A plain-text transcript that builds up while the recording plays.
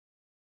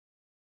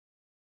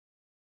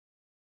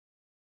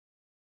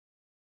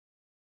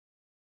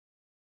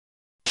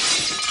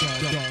Now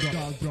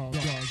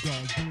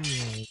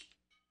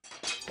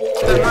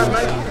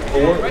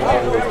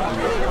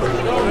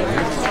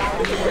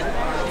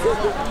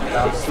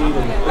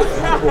seeding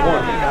number 1,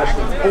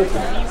 Ashley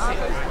Colton,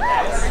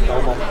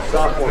 Elmont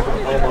sophomore from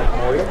Elmont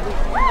Memorial.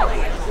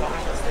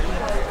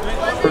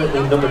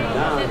 Currently number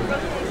 9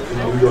 in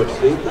New York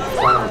State, with a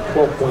time of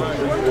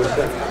 12.34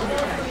 seconds.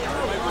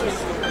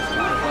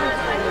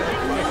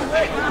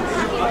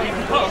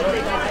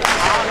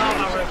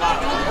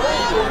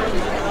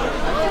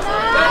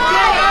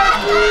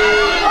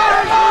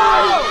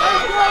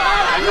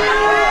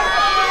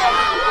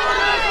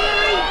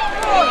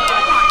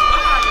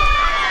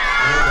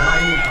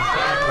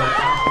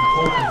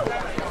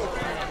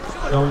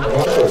 Young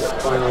Russell,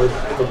 finalist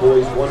for the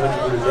boys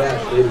 100-meter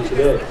dash later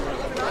today.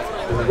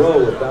 In a row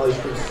at Valley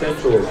Street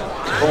Central,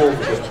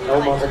 Holmes of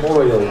Elmont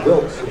Memorial,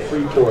 Wilkes of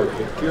Freeport,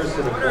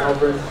 McPherson of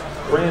Malvern,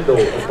 Crandall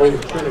of Holy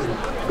Trinity,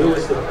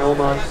 Lewis of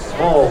Elmont,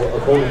 Small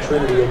of Holy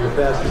Trinity over the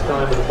fastest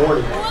time of the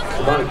morning.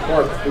 Savannah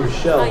Clark of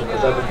Rochelle,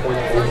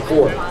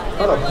 11.04.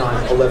 Cutoff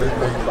time,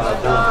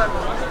 11.59.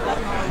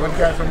 One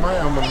guy from my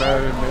alma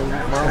mater,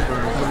 Malvern,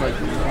 or something like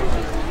that.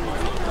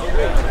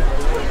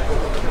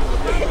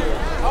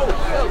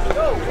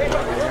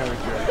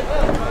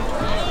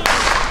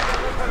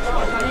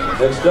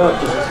 Next up,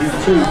 this is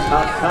Heat 2,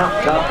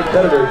 top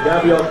competitor,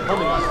 Gabrielle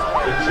Cummings,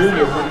 the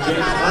junior from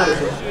James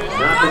Madison.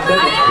 Not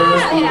contending,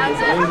 currently in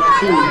lane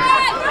 2.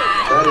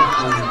 That is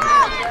the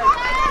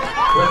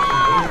question,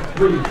 lane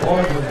 3,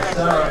 Baldwin,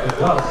 Sarah, and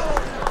Gus.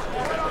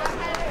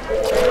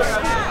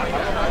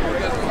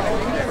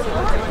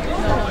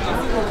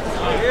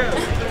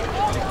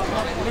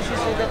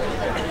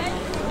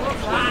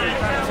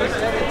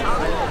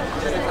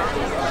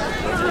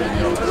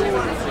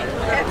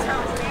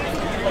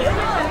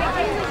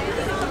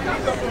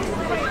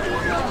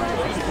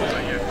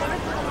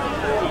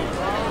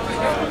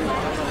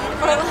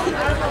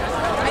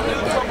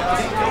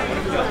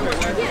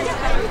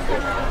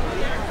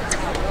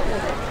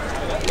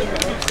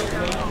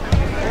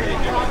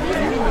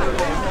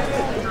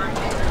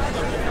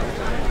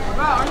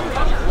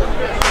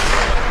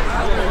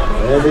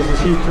 And this is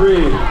Heat 3.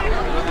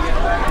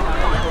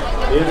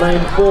 In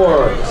lane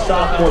 4, the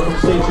sophomore from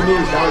St.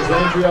 Denis,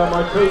 Alexandria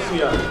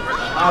Marcosia.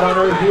 Out on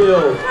her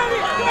heels,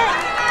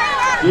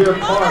 Deer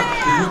Park,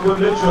 Yuka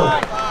Mitchell.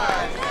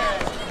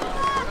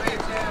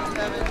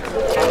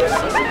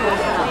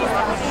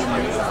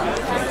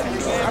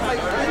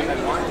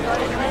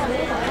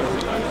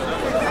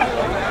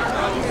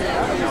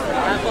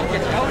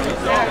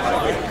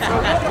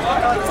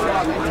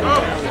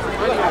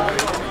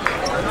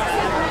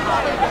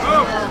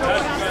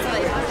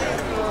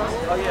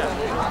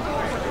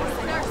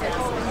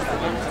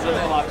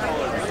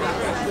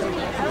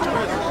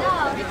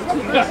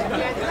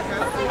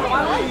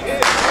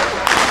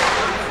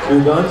 Two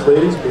guns,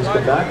 ladies, please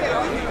come back.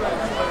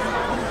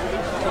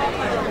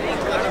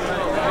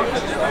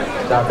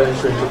 Top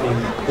entrant in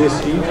this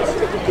heat,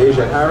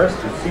 Deja Harris,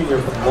 the senior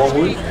from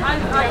Longwood.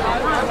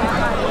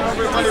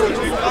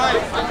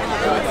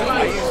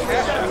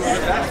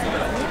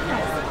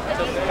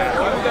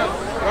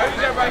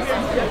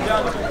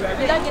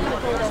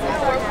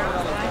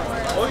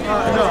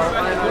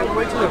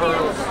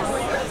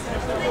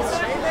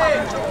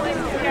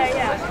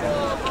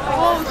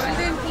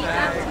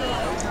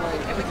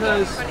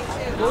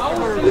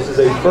 This is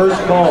a first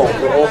call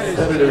for all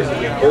competitors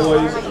in the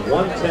boys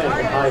 110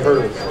 high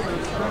hurdles.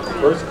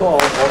 First call, all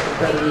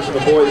competitors in the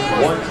boys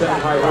 110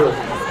 high hurdles.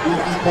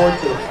 Please report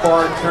to the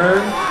far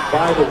turn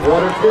by the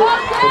water pit,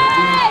 but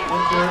please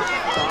enter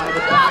by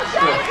the back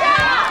strip.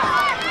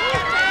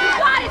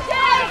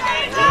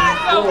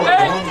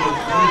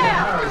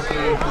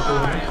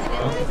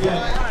 Once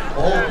again,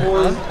 all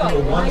boys in the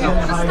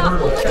 110 high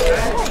hurdles.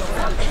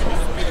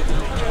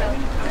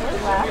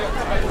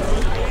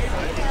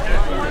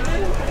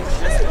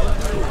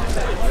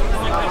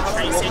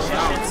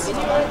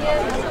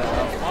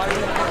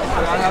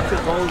 I have to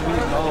go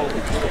with no.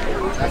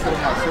 That's what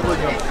my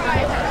sibling.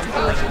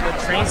 The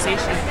train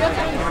station.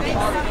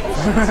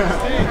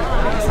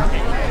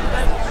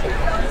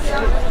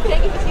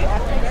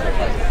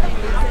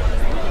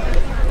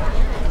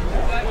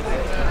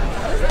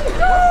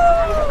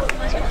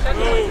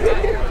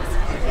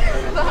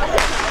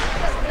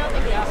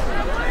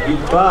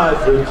 Heat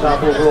 5, the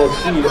top overall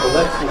seed,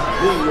 Alexis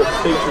Lee of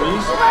St.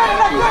 Denis.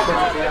 She is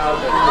currently out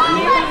in the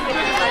lead.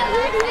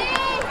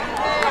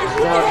 This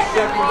is our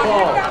second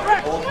call.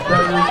 All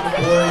competitors in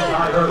boys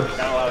high hurdles.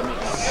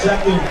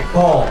 Second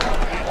call.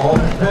 All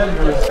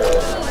competitors.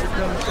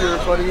 Come here,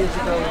 buddy.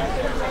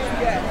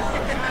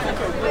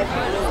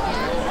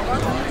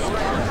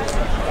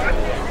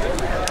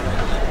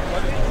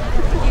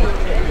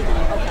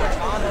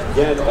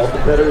 Again, all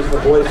competitors in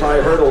the boys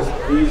high hurdles,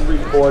 please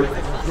report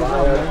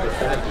via the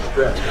back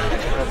stretch.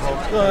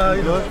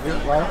 You know,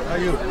 how are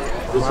you?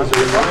 This is a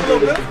reminder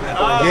that you can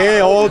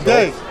find all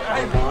day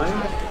online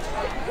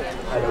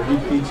at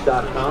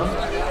elitebeach.com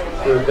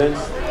for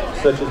events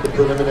such as the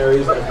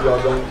preliminaries as we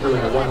are going through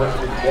in the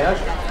 100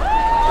 dash.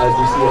 As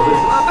we see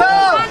Alyssa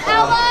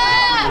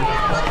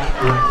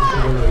And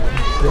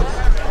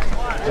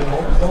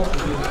all results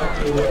will be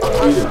updated on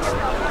Meadow.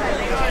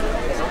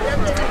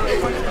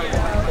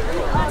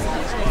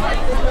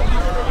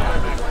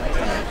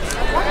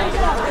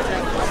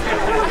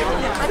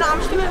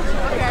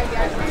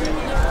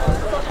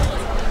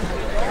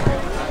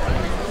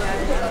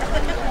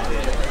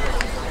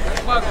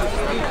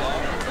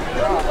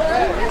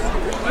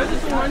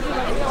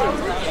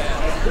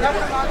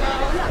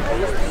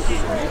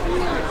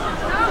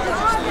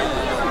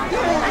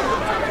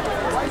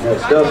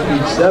 Next up,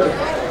 Heat 7.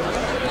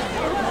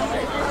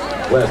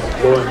 West,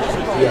 Lawrence,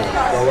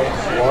 Phillips,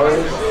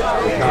 Suarez,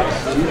 the top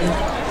seed.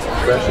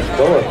 Fresh and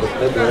Phillips with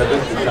Edgar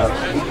Evans, the top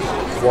seed.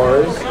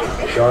 Suarez,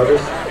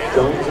 Jarvis,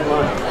 Jones, and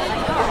Lyon.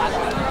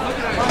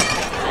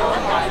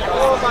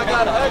 Oh my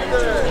God,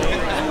 Hector!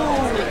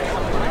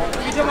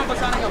 You jumping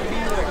beside a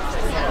beaver.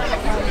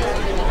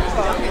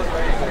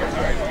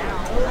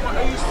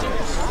 Are you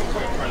serious?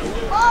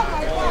 Oh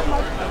my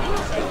God,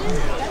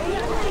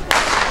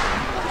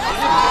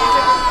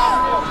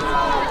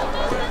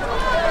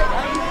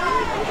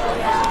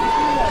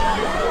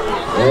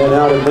 And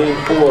out in lane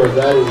 4,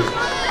 that is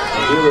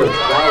Hewlett,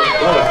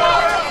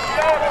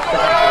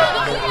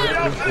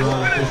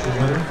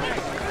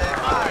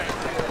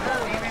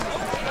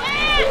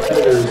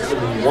 Senators in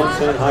the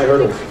 110 high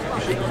hurdles.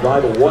 You should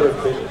drive a water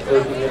pit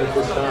closing in at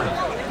this time.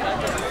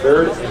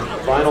 Third and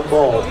final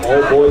call,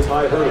 all boys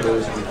high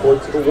hurdlers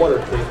report to the water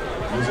pit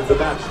using the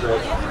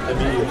backstretch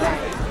immediately.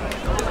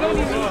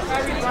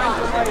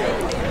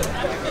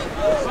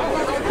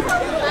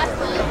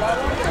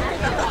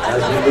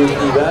 As we move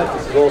through that,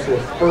 this is also a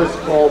first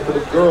call for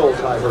the girls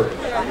high hurdle.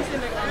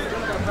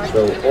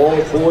 So all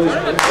boys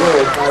and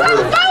girls high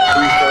hurdles,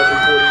 please start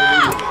reporting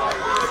immediately.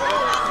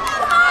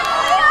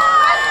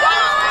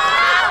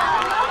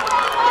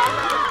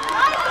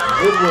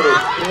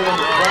 Woodbridge, stand on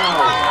the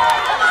crowd.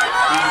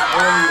 Being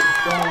early and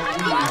strong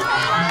lead in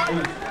Heat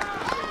 8.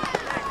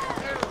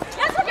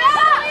 Yes,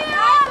 Rebecca!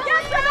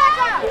 Yes,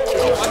 Rebecca!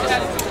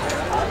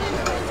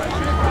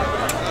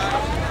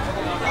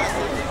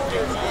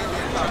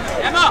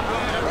 Emma!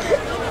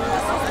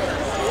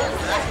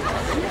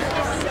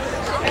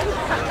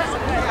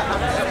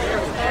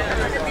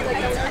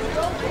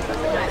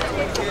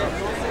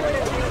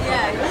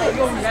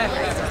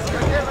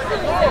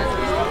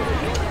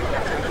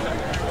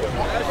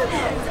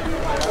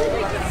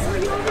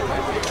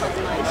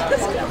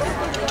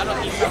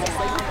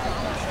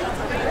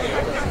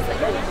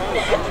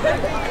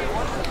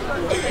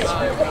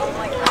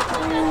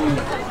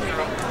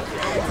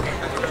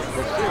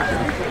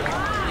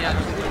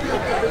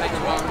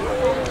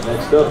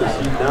 Next up is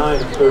Heat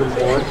 9 and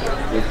 31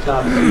 with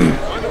top seed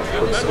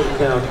from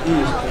Middletown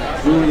East,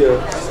 Julia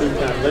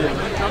Middletown Lynn.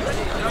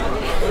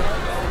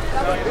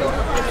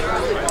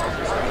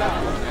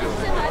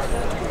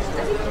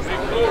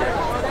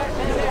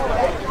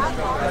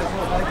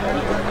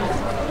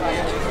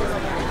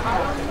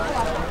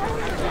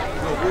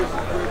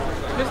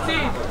 Miss T,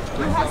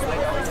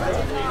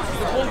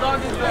 the bulldog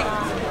is the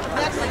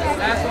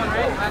last one,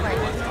 right?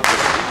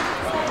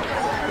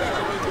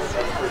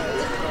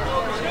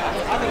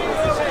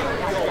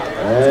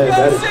 And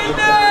that is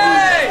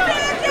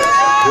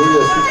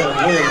Julia Middletown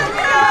Lynn,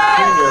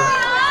 senior.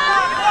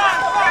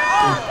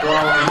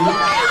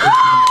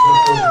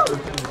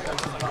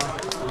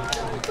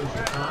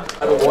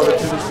 Out of water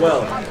too as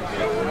well.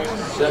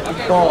 Second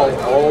call,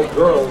 all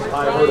girls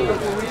high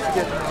hurdlers.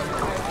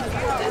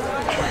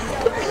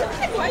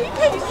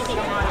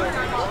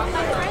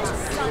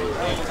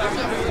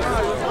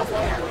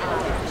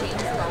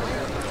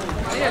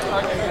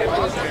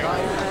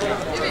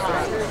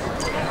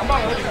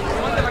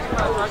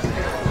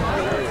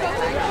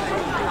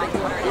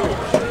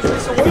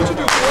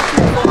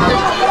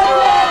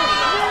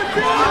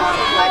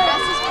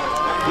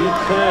 Heat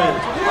 10,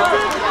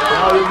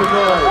 Valley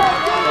Manhasset,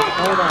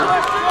 Iona,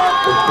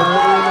 but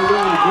currently in the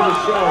lead,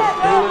 Rochelle,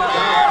 Dewitt,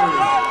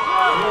 Danbury,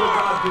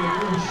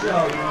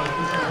 Rochelle,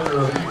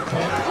 the Heat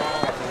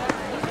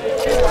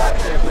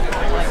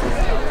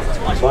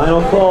 10.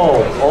 Final call,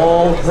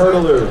 all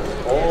hurdlers,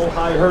 all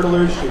high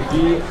hurdlers should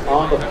be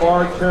on the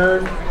far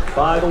turn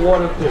by the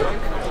water pit.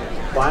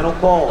 Final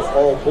call,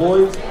 all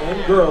boys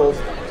and girls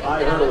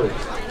high hurdlers.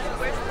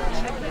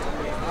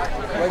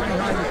 Right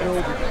behind the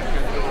building.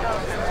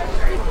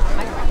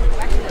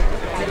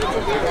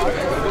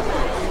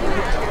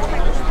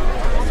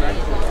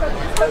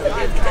 In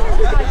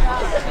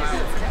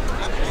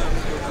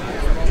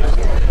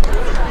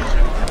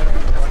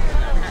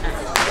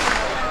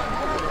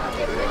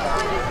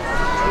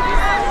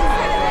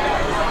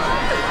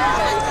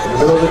the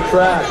middle of the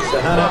track,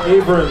 Sahana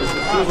Abrams,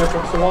 the senior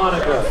from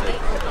Schaghticoke.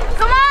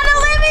 Come on,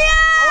 Olivia!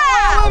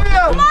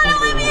 Come on,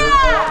 Olivia!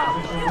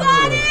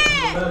 Got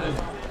it!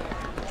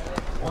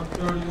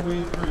 130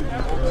 away through.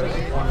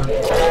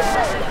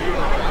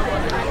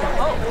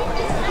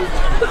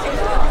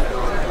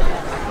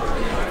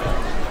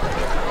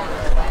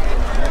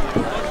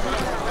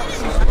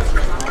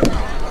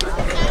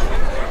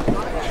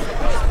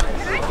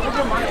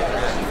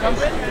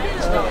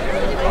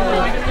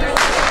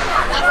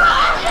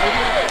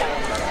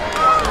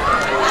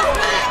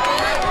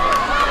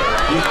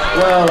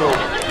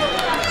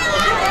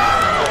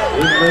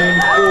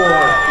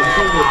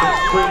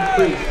 Spring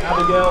Creek,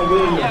 Abigail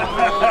Williams.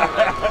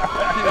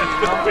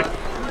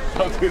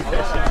 Don't do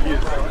that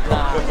shit.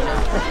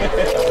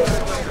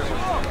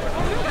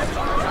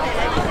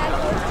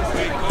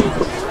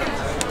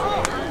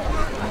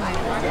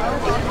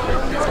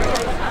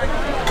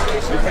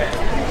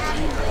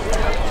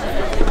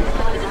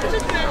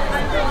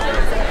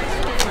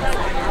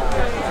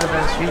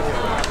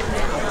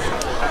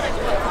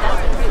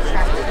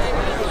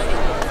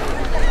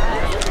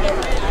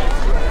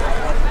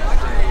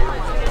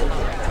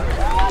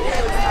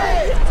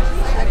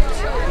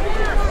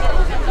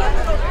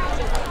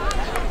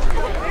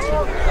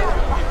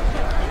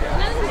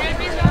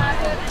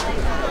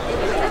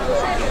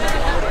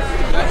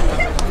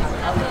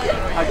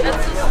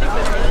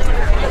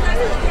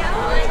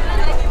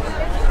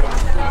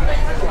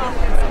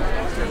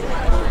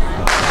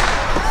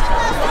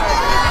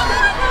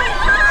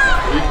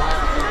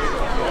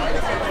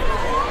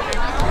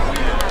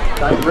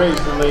 Tight race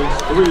in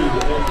lanes 3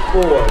 and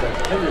 4.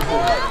 That's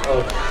Henderson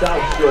of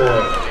South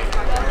Shore.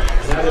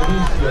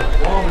 Natavicia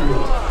of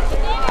Longwood.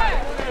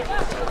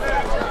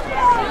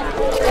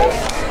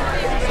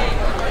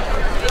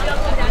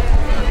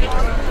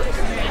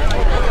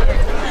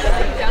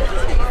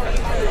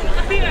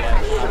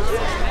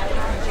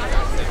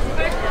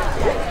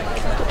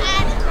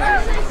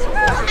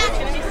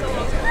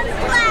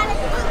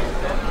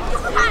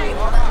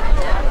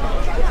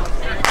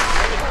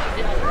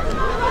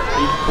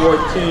 Heat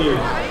 14.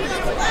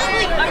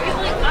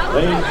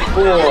 Lane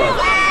 4.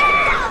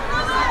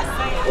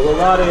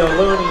 Olorade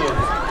Alonian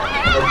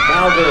of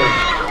Malvern.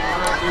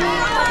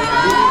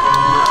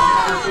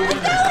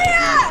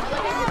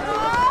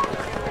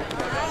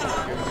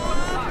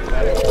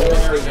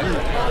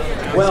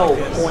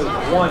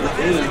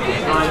 12.18 the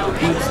time to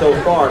beat so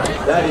far.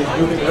 That is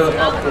moving her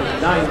up from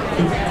 9th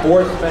to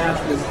 4th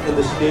fastest in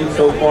the state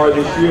so far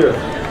this year.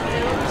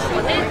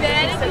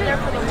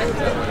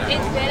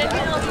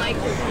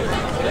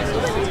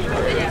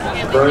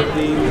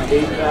 Currently, the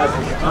 8th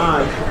fastest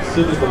time,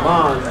 Sydney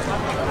Lamont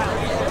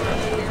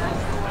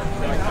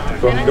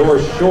from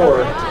North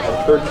Shore of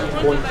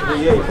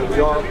 13.38, but we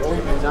are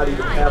only not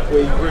even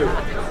halfway through.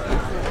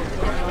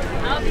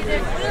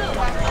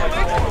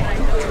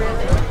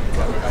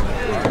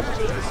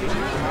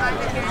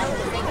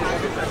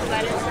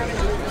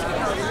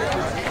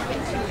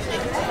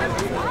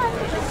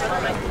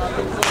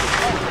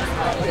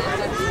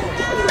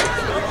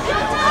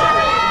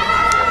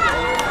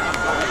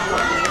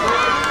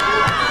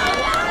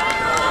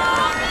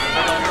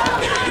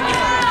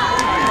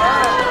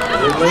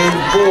 In lane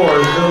 4,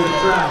 middle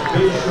track,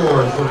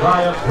 Bayshore,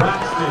 Soraya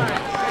Braxton.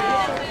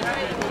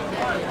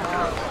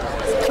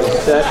 Is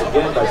set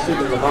again by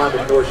Sydney Lamont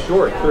of North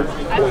Shore at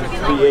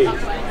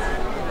 13.38.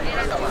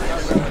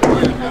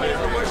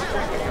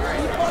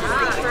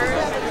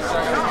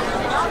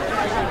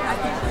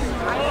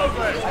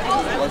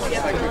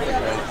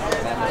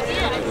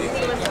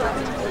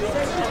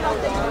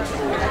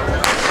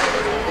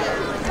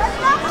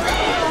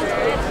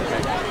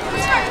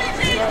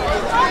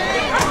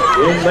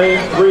 In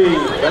lane 3,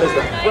 that is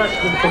the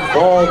freshman from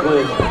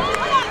Baldwin,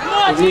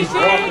 Elise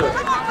Walker.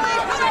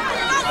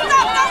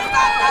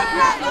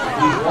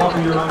 Elise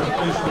Walker, your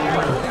unofficial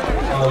winner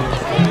of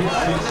Heat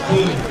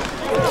 16.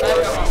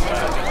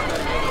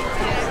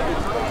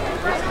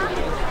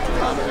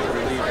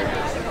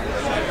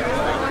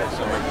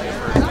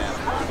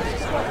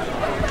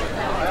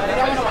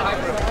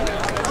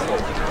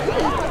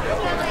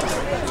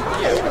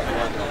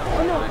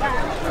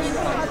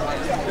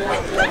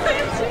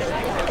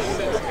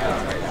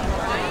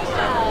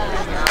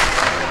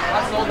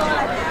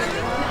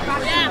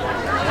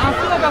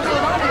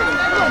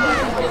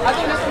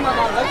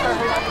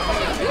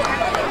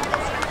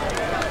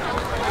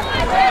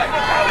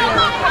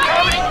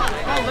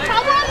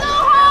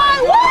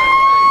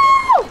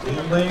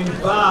 In lane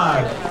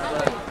 5,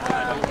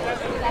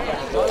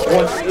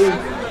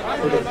 1-8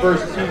 for the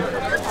first heat.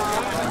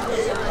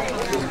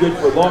 Is good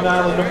for Long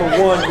Island number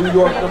 1, New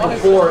York number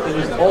 4, and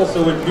is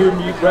also a new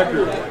meet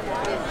record.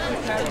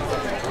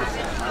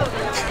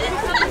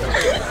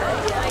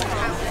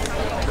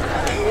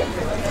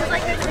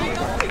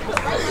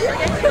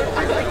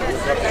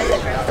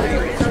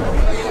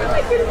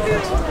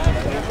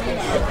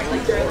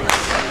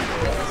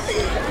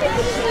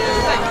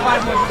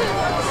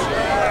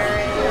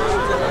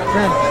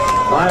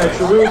 Maya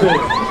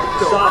Cherubin,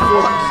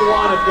 sophomore from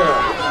Salonica.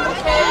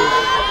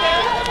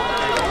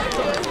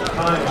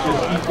 Time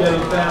just keep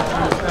getting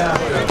faster and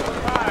faster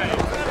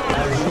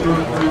as we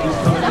move through these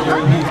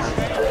preliminary heats.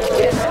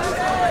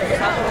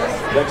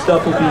 Next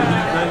up will be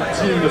heat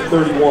 19 of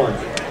 31.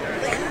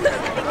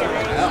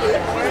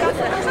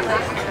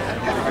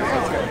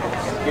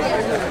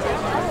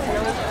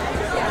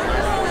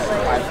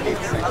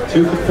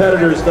 Two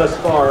competitors thus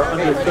far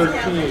under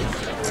 13.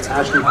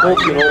 Ashley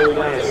Fulton all the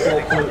way down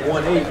at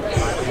 12.18.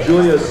 And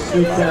Julia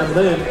Sutan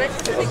Lin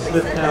of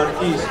Smithtown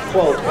East,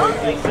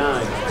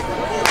 12.89.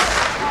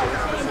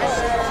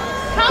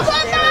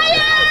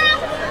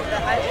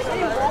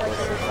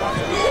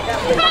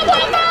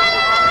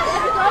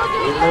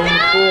 In lane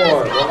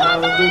 4, Long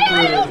Island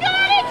Lutheran.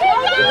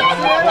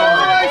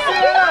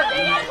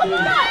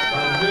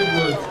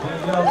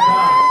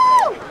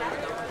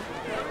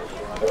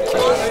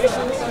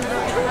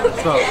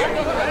 What's up?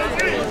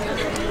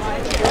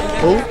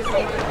 Who?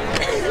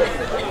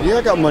 Yeah,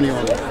 I got money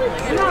on it.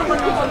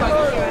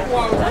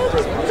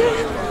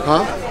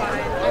 Huh?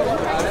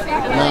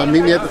 Nah,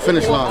 meet me at the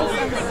finish line.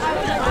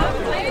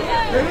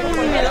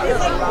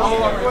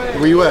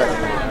 Where you at?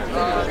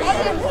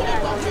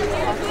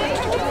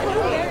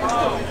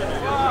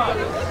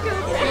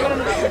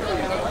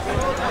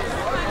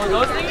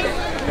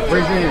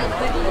 Raise your hand.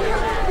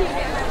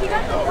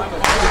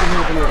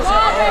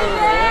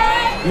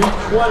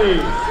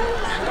 U20.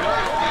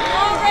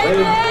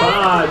 Lane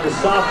 5, the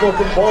sophomore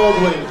from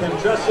Baldwin,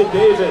 Kendressa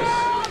Davis.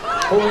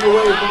 Pulling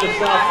away from the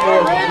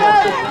sophomore,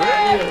 Vanessa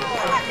Reyes.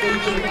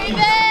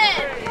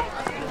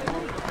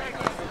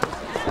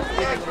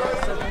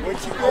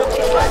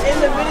 In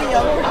the video,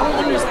 I don't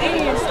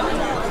understand.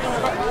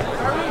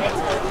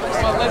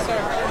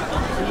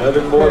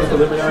 11 more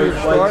preliminary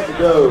flights to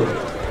go.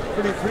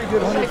 Pretty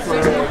good honey for a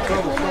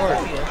trouble start.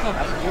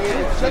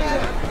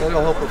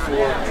 That'll help her for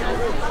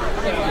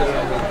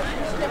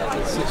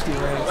 60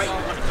 range.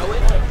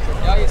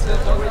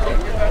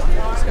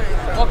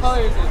 What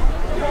color is it?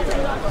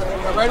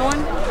 The red one?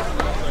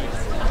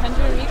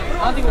 100 meters?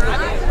 I don't think it was that.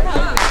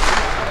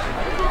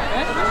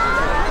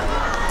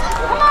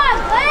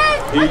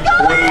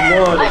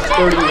 B21 is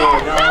 31,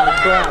 now on the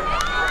track.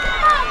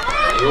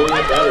 Yeah,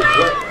 that is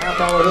West, Half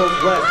Hour Hills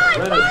West,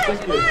 Brenna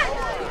Sinkus.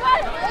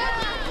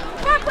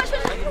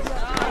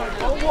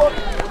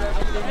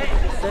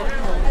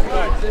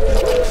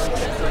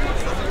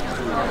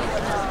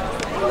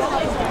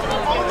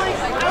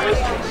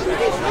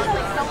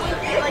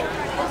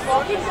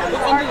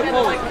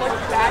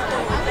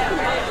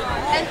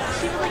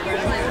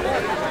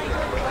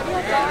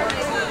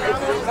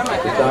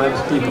 The times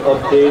keep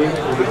updating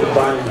with the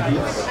combined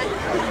heats.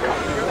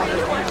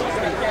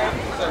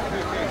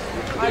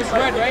 It's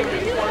red, right?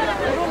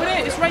 Look over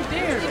there. It's right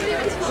there.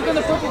 Look on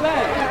the purple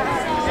bag.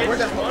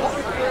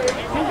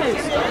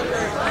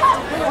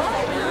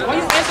 Why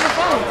you answer the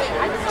phone?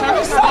 Time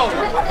to slow.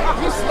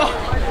 You slow.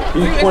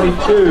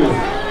 B22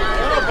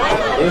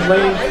 in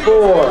lane 4.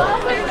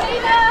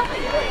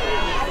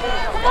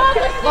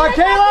 Come on,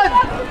 Caleb!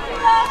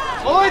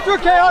 All the way through,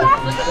 Caleb!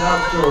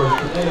 South Shore,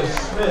 Renee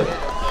Smith,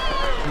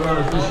 your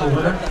unofficial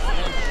winner.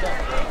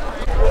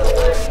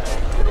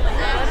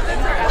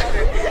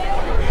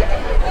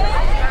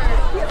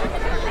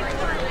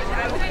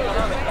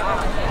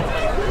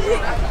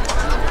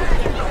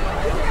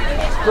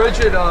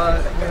 Bridget,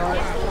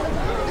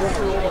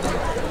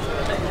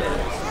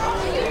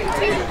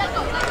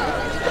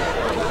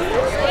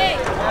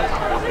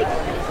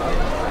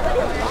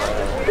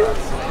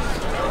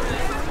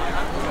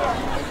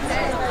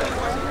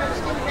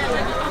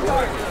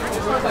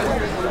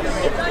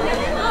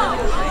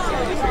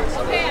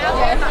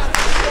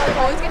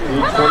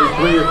 B23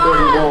 or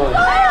 31.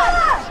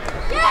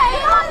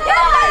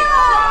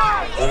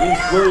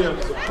 Elise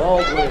Williams of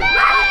Baldwin.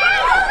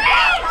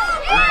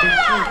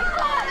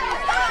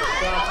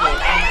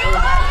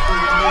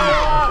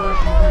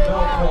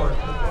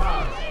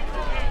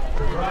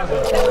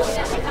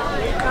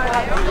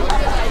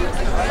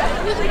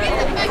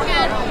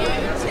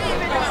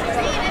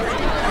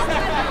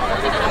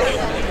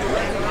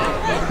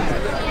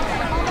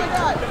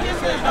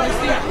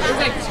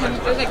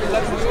 There's like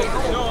 11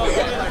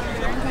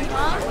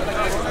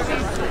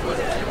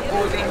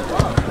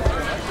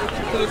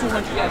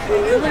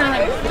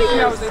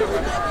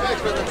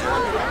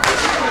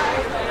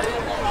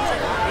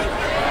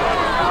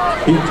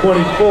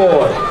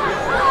 B24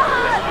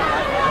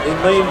 in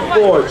lane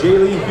 4,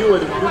 Jaylee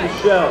Hewlett of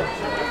Rochelle.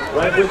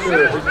 Right with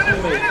her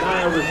teammate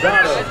Naya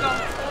Rosado.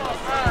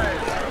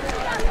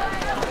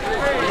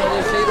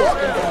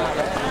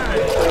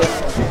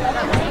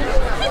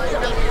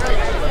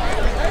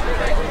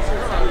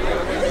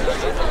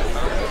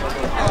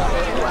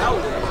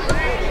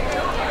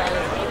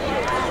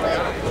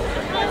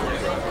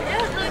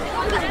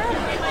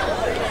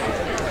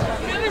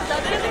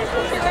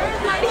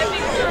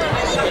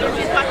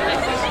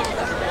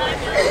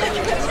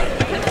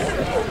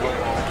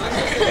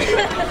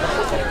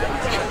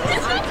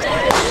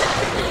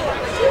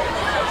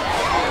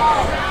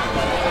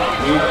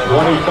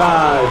 B25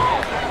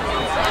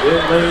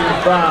 in lane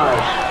 5,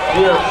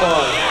 Deer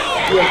Park,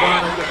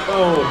 Giovanna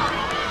Capone.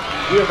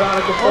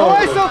 Giovanna Capone. All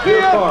right, Sophia!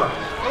 Deer Park.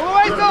 All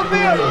right,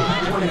 Sophia!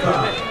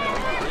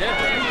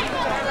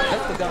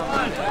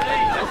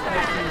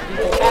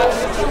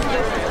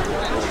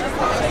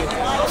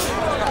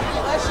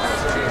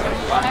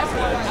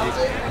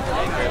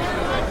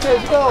 Okay,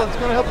 so it's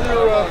going to help your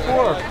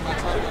 4.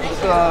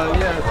 It's,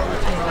 yeah, it's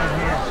 13 on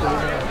hand, so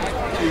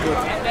you go.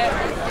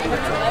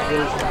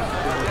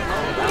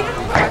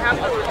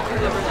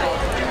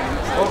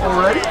 Oh,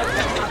 already?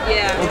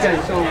 Yeah. Okay,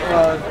 so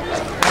now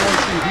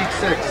let's see, heat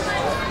 6.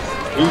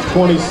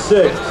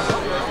 B26.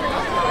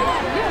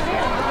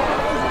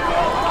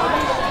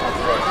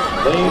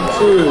 Lane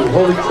 2,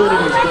 Holy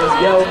Trinity's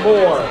Danielle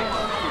Moore.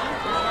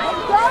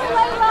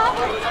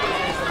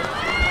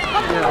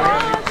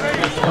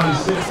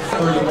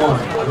 26-31.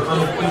 The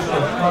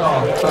unofficial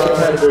cutoff.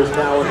 Competitors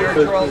now in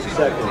 13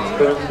 seconds.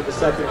 Currently to the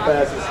second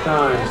fastest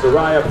time.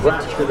 Zariah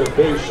Braxton of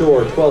Bay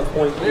Shore,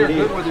 12.88. Yeah,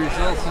 good with the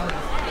results, huh?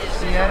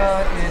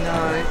 Sienna in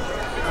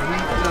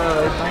week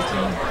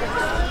 19.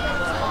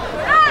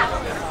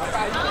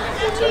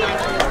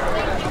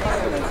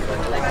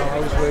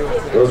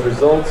 Those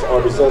results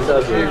are results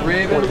as of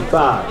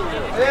 25.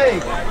 Hey!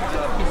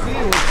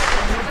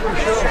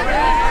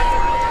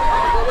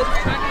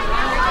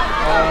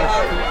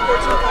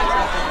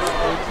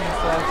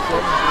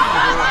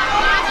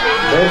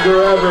 Edgar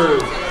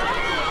Evers,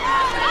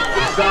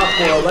 the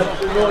sophomore,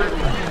 Alexia Norton,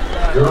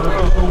 your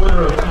unofficial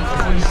winner of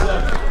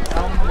 27.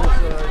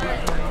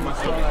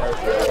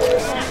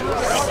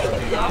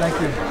 Thank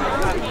you.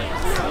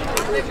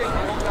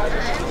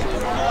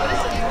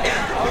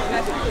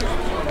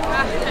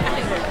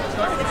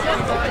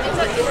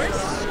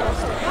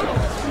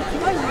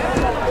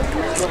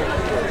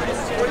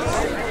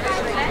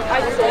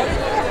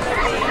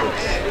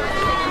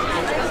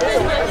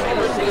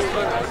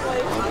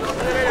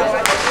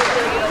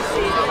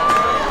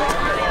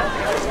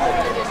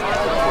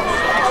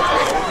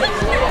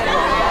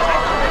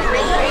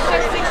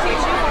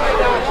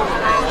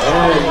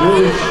 And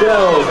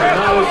Rochelle,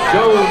 Miles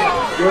Jones,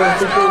 your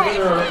official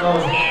winner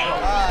of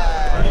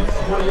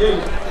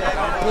 28.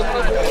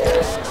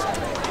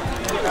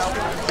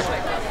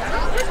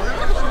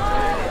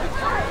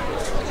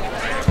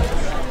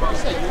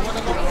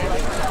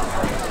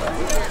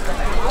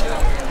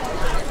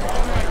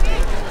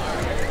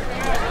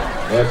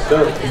 Next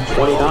up,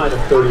 29 of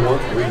 31,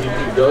 3 heats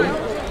to go.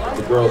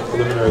 The girls'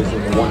 preliminaries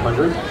in the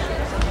 100.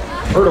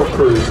 Hurdle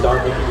crew start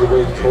making your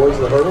way towards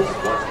the hurdles.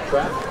 Watch the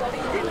track.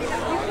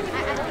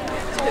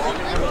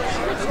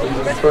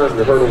 Please confirm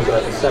your hurdles are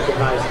at the second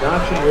highest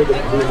notch and near the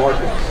blue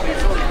markings.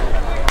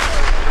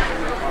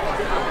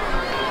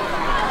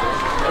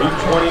 Heat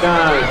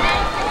 29.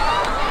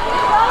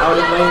 Out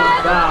in lane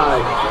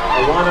 5,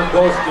 Alana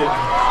Goshen,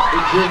 the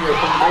junior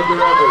from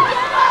Edgar Evers.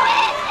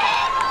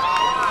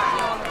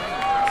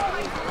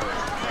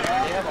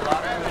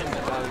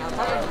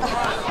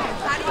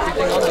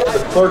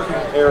 The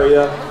clerking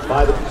area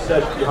by the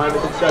concession, behind the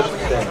concession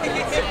stand.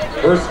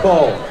 First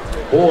call,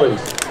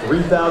 boys,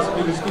 3,000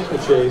 meter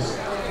steeplechase.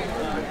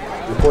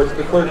 Reports to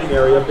the clerking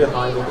area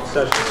behind the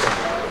concession stand.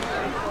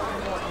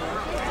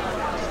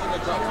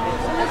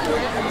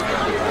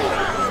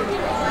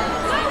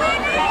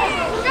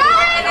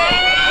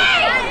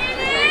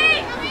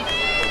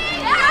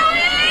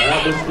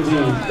 Happens to be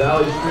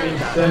Valley Stream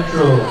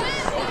Central.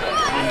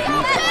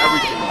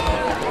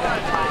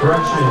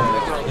 Correction,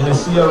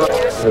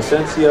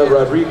 Inocencia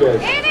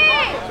Rodriguez.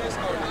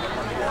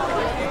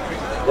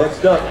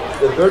 Next up,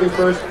 the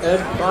 31st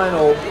and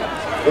final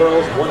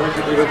girls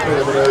 100 meter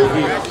preliminary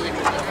heat.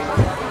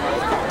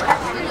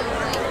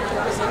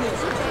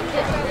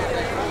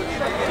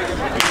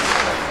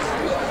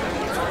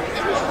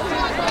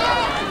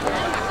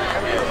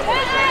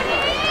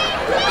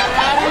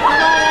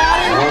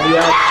 On the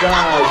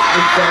outside,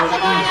 Middletown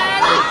East,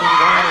 Harrison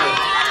Ryan.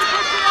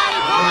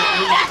 On the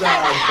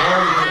inside,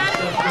 Barney and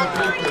Jessica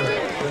Baker.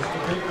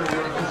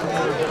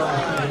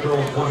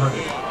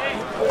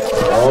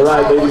 All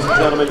right, ladies and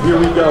gentlemen, here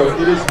we go.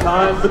 It is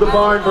time for the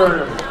barn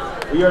burner.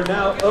 We are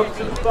now up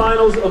to the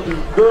finals of the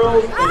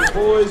girls and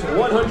boys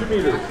 100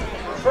 meters.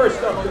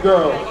 First up, the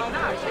girls.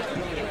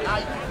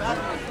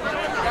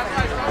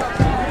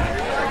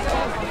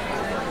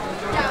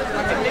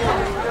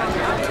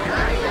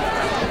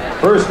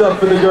 First up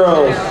for the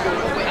girls.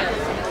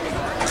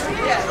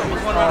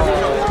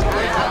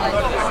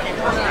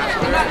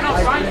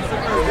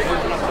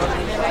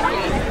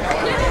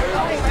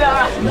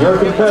 Your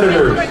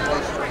competitors,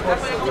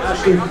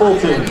 Ashley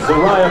Fulton,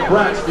 Zariah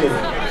Braxton,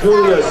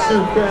 Julia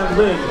Sue Cam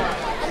Lynn,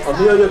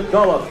 Amelia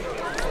Gullop,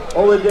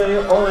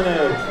 Olade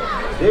Olene,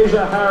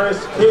 Deja Harris,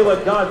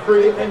 Kayla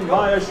Godfrey, and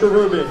Maya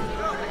Sharubin.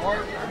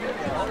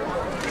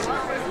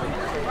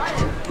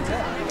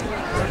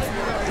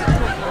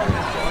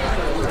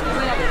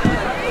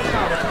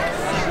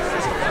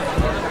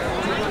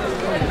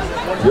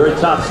 Your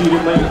top seed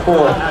in lane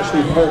 4,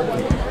 Ashley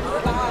Fulton.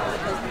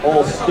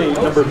 All-state,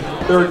 number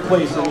 3rd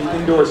place in the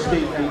indoor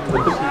state meet in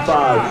the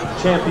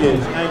 55.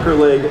 Champions, anchor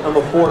leg,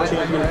 number 4,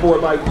 champion 4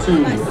 by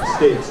 2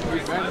 states.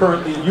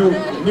 Currently,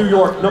 New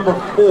York, number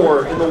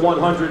 4 in the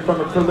 100 from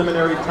a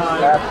preliminary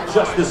time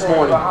just this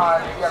morning.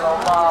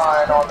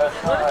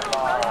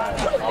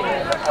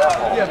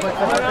 Yeah, but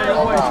they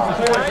always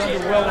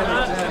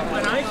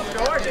when I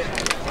started,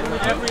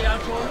 every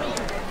outdoor meet.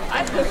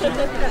 I took it.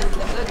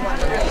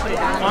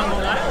 On the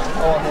left?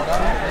 Oh, on the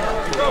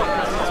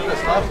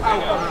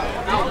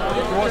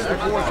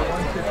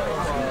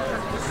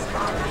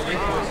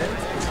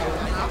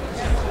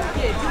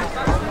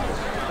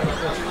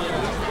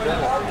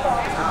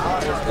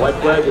White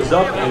flag is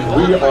up and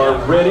we are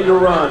ready to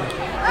run.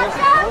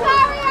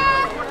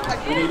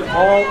 We need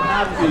all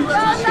athletes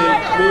to stay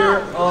clear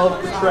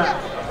of the track.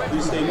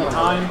 Please stay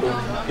behind the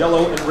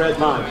yellow and red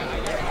line.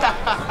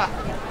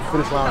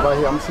 Finish line right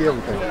here. I'm gonna see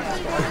everything.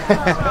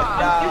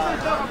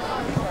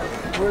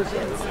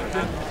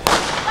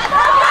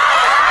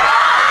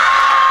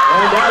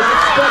 And as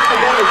expected,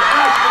 that is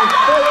Ashley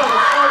Fulton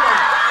of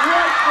Elmont,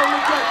 right from the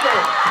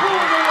get-go,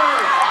 pulling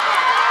away.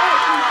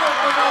 Ashley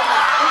Fulton of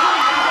Elmont,